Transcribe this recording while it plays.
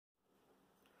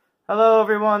Hello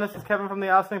everyone, this is Kevin from the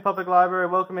Ossining Public Library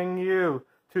welcoming you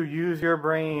to Use Your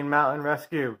Brain Mountain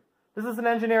Rescue. This is an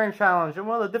engineering challenge, and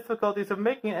one of the difficulties of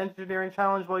making an engineering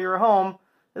challenge while you're home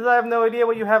is I have no idea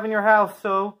what you have in your house,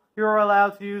 so you're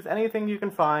allowed to use anything you can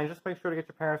find. Just make sure to get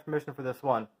your parents' permission for this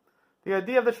one. The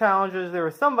idea of the challenge is there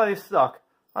is somebody stuck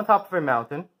on top of a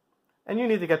mountain, and you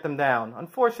need to get them down.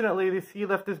 Unfortunately, the ski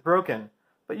lift is broken,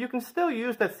 but you can still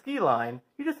use that ski line.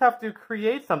 You just have to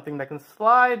create something that can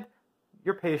slide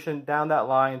your patient down that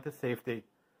line to safety.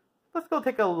 Let's go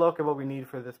take a look at what we need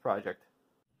for this project.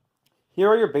 Here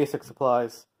are your basic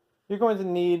supplies. You're going to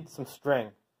need some string.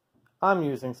 I'm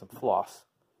using some floss.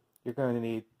 You're going to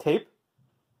need tape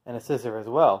and a scissor as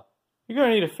well. You're going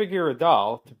to need a figure or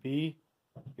doll to be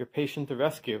your patient to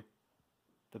rescue.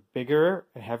 The bigger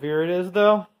and heavier it is,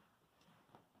 though,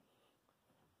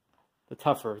 the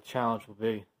tougher the challenge will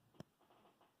be.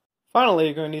 Finally,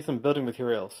 you're going to need some building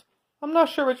materials. I'm not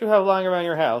sure what you have lying around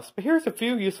your house, but here's a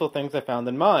few useful things I found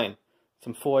in mine.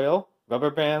 Some foil, rubber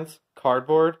bands,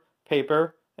 cardboard,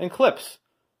 paper, and clips.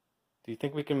 Do you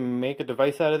think we can make a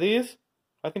device out of these?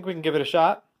 I think we can give it a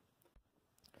shot.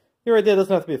 Your idea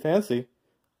doesn't have to be fancy.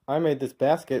 I made this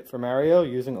basket for Mario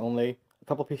using only a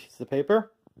couple pieces of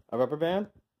paper, a rubber band,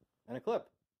 and a clip.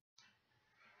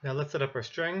 Now let's set up our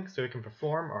string so we can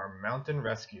perform our mountain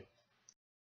rescue.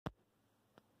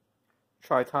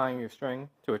 Try tying your string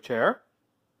to a chair,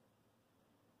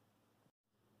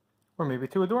 or maybe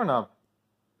to a doorknob.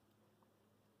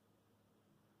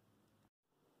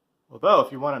 Although,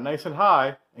 if you want it nice and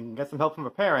high and can get some help from a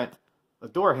parent, a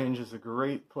door hinge is a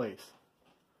great place.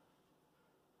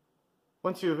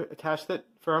 Once you've attached it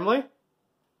firmly,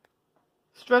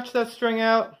 stretch that string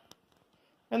out,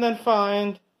 and then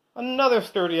find another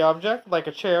sturdy object, like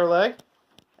a chair leg,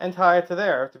 and tie it to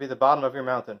there to be the bottom of your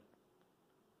mountain.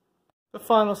 The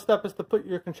final step is to put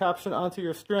your contraption onto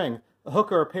your string. A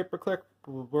hook or a paper clip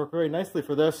will work very nicely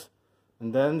for this.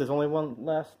 And then there's only one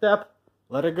last step.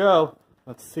 Let it go.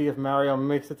 Let's see if Mario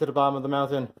makes it to the bottom of the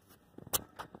mountain.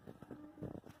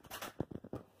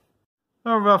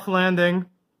 A rough landing,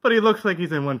 but he looks like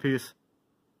he's in one piece.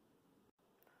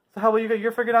 So how will you get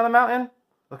your figure down the mountain?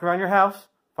 Look around your house,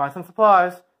 find some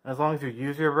supplies, and as long as you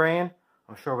use your brain,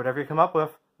 I'm sure whatever you come up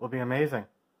with will be amazing.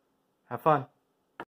 Have fun.